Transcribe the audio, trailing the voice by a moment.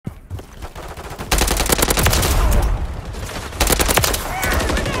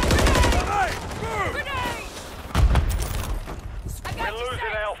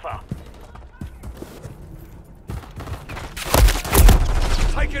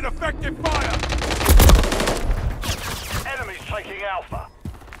Taking effective fire! Enemies taking Alpha.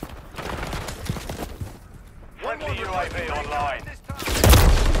 Friendly UAV online.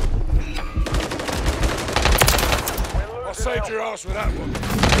 I saved your ass with that one.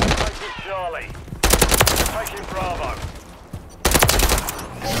 Taking Charlie. Taking Bravo.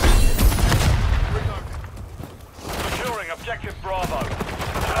 Securing objective Bravo.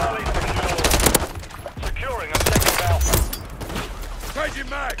 Charlie secure. Securing objective Alpha. Changing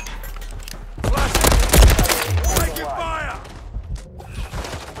mag! Flashing! Taking fire!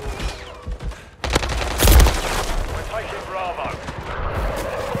 We're taking Bravo.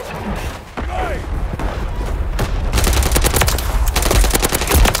 Hey!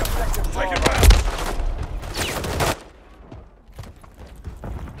 Take it round!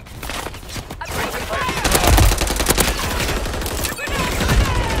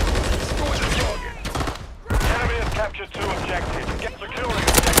 Destroy the target! Enemy has captured 2 objectives. Get securing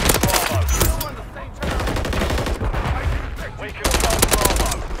objective Bravo. We control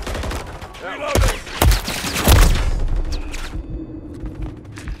Bravo. Reloading!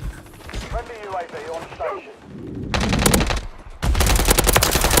 Friendly UAV on station.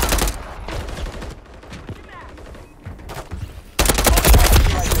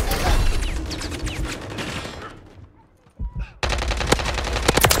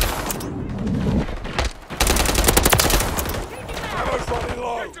 Ammo's running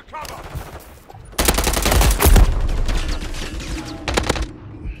low! Get to cover!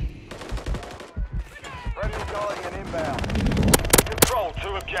 Friendly Guardian inbound. Control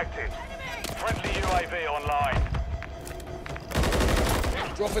 2 objectives. Friendly UAV online.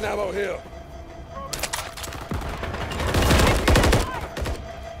 Dropping ammo here.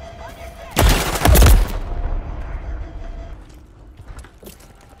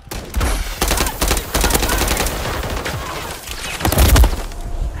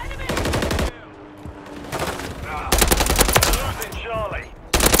 Losing Charlie.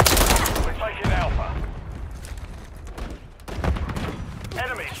 We're taking Alpha.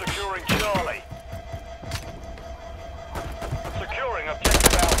 Enemy securing Charlie. Securing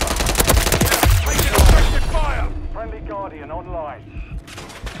objective Alpha. Taking effective fire! Friendly Guardian online.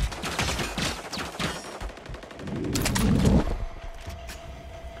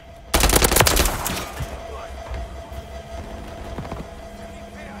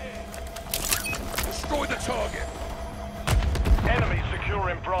 Destroy the target! Enemy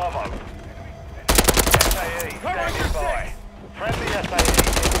securing Bravo. SAE standing by. Friendly SAE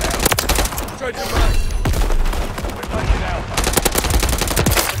inbound. Changing mag! We're taking Alpha.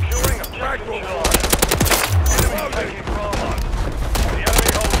 Securing objective Ragdoll. Charlie. Enemy taking Bravo. The enemy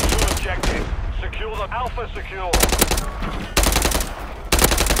holds 2 objectives. Secure the Alpha secure.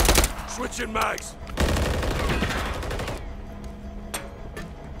 Switching mags!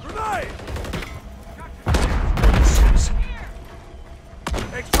 Grenade!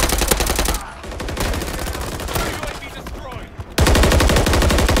 Extra! UAV destroyed!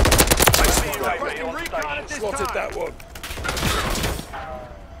 UAV on station. Slotted that one.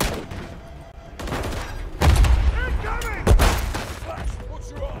 Incoming! Flash, what's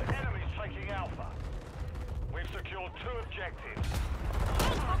your eye? Enemies taking Alpha. We've secured 2 objectives.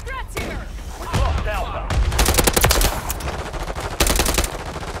 Threats here! We've lost Alpha.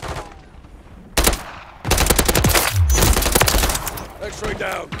 X-ray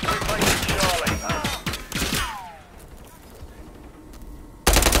down. We're taking Charlie.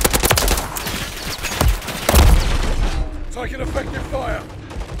 Taking effective fire.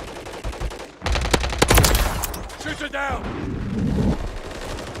 Shoot her down.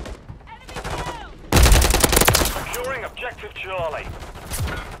 Securing objective Charlie.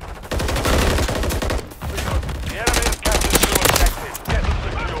 The enemy has captured 2 objectives. Get them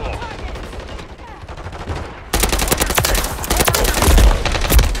secure.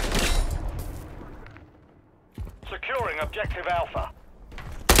 Securing objective Alpha.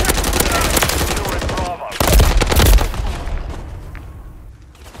 Securing Bravo.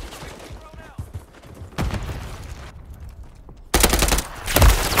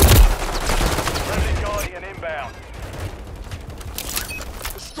 Friendly Guardian inbound.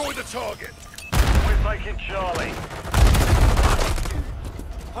 Destroy the target. We're taking Charlie.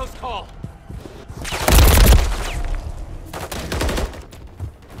 Host call.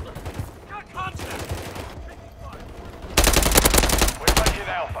 Got contact. We're taking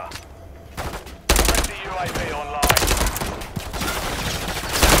Alpha. Friendly UAV online.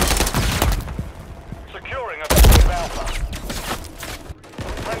 Securing objective Alpha.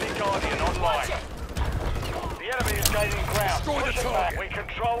 Friendly Guardian online. The enemy is gaining ground. Destroy the Push it back. target. We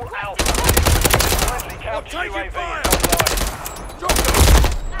control Alpha. Friendly counter taking UAV fire. is online. Drop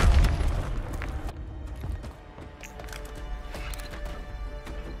them.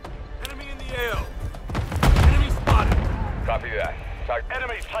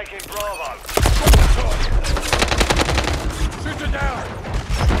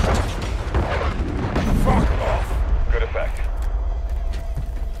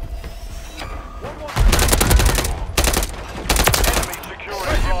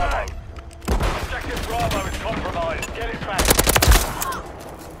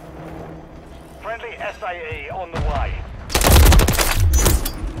 Friendly SAE on the way.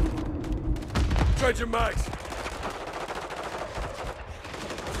 Changing mags.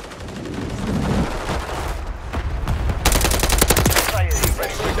 SAE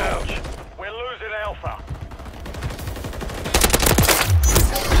ready to Down. launch. We're losing Alpha.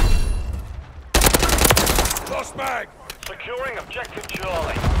 Lost mag. Securing objective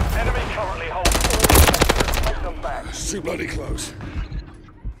Charlie. Enemy currently holds all sectors. Take them back. It's too bloody close.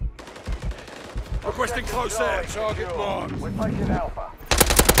 Requesting close air. Target secure. marked. We're taking Alpha.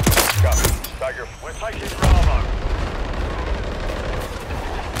 Copy. Tiger. We're taking Bravo.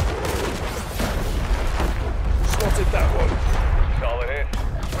 Spotted that one. Solid hit.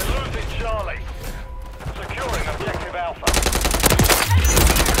 We're losing Charlie. Securing objective Alpha.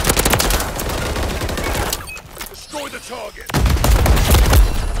 Destroy the target.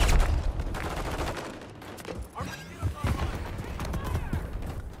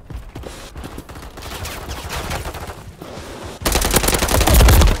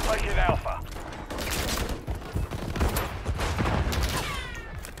 Taking Alpha.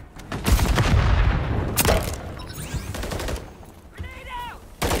 Grenade out!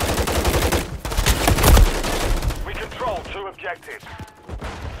 We control 2 objectives.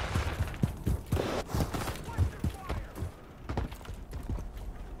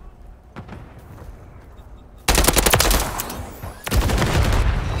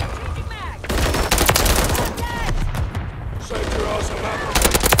 Changing mag! Dead! Save your ass on that.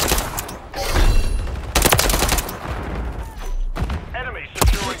 Enemy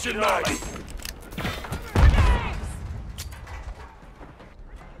securing Switching Charlie. mag. Grenades!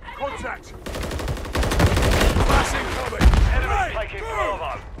 Contact. Flash incoming. Enemy Hey, taking move.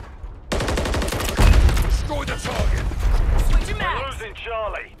 Bravo. Destroy the target. Switching We're mags! losing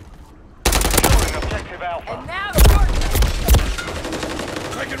Charlie. Securing objective Alpha. And now short!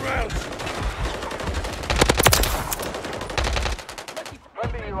 Taking rounds.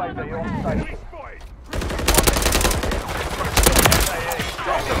 Friendly UAV on station. SAE,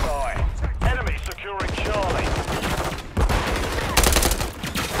 standing by. Enemy securing Charlie.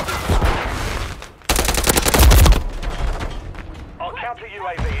 Our counter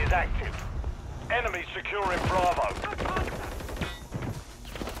UAV is active. Enemy securing Bravo.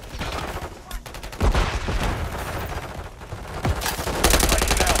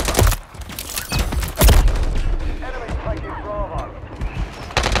 Taking Alpha. Enemy taking Bravo.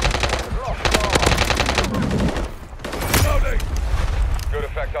 Lost Bravo. Loading. Good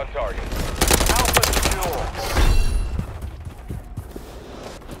effect on target. Alpha secure.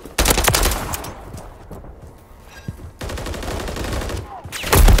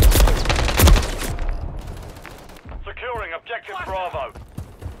 Securing objective Bravo.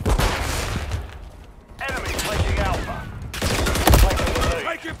 Enemy taking Alpha. Taking the lead.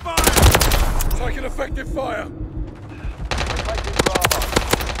 Taking fire. Taking effective fire. Taking Bravo.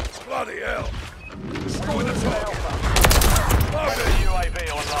 Bloody hell. Destroy the target. Friendly Loading. UAV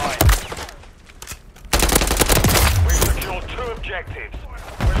online. We've secured 2 objectives.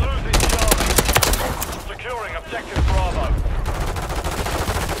 We're losing Charlie. Securing objective Bravo.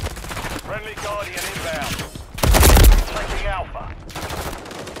 Friendly Guardian inbound. Taking Alpha.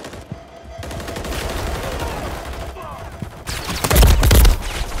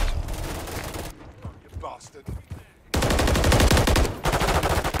 You bastard.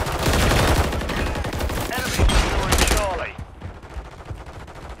 Enemy securing Charlie.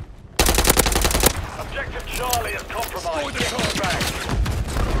 Objective Charlie is compromised. Destroy the Get back.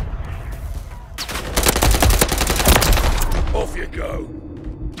 Off you go.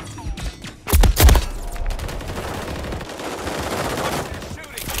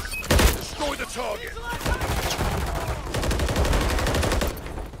 Destroy the target.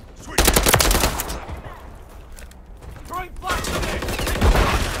 Switch. Throwing flash grenade!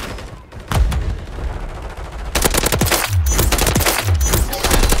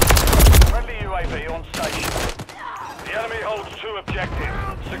 Friendly UAV on station. The enemy holds 2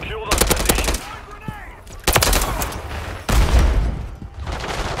 objectives. Secure those positions.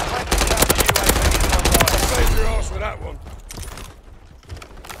 Friendly counter UAV is online. Save your ass with that one.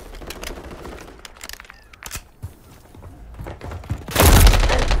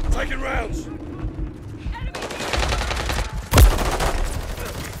 Taking rounds.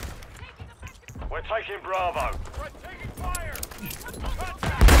 We're taking Bravo. We're taking fire.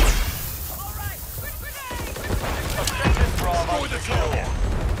 Alright, quick grenade! Objective Bravo Destroy the secure. target.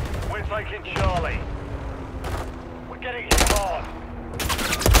 We're taking Charlie. We're getting hit hard.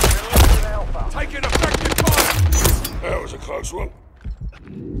 We're losing Alpha. Taking effective fire. That was a close one.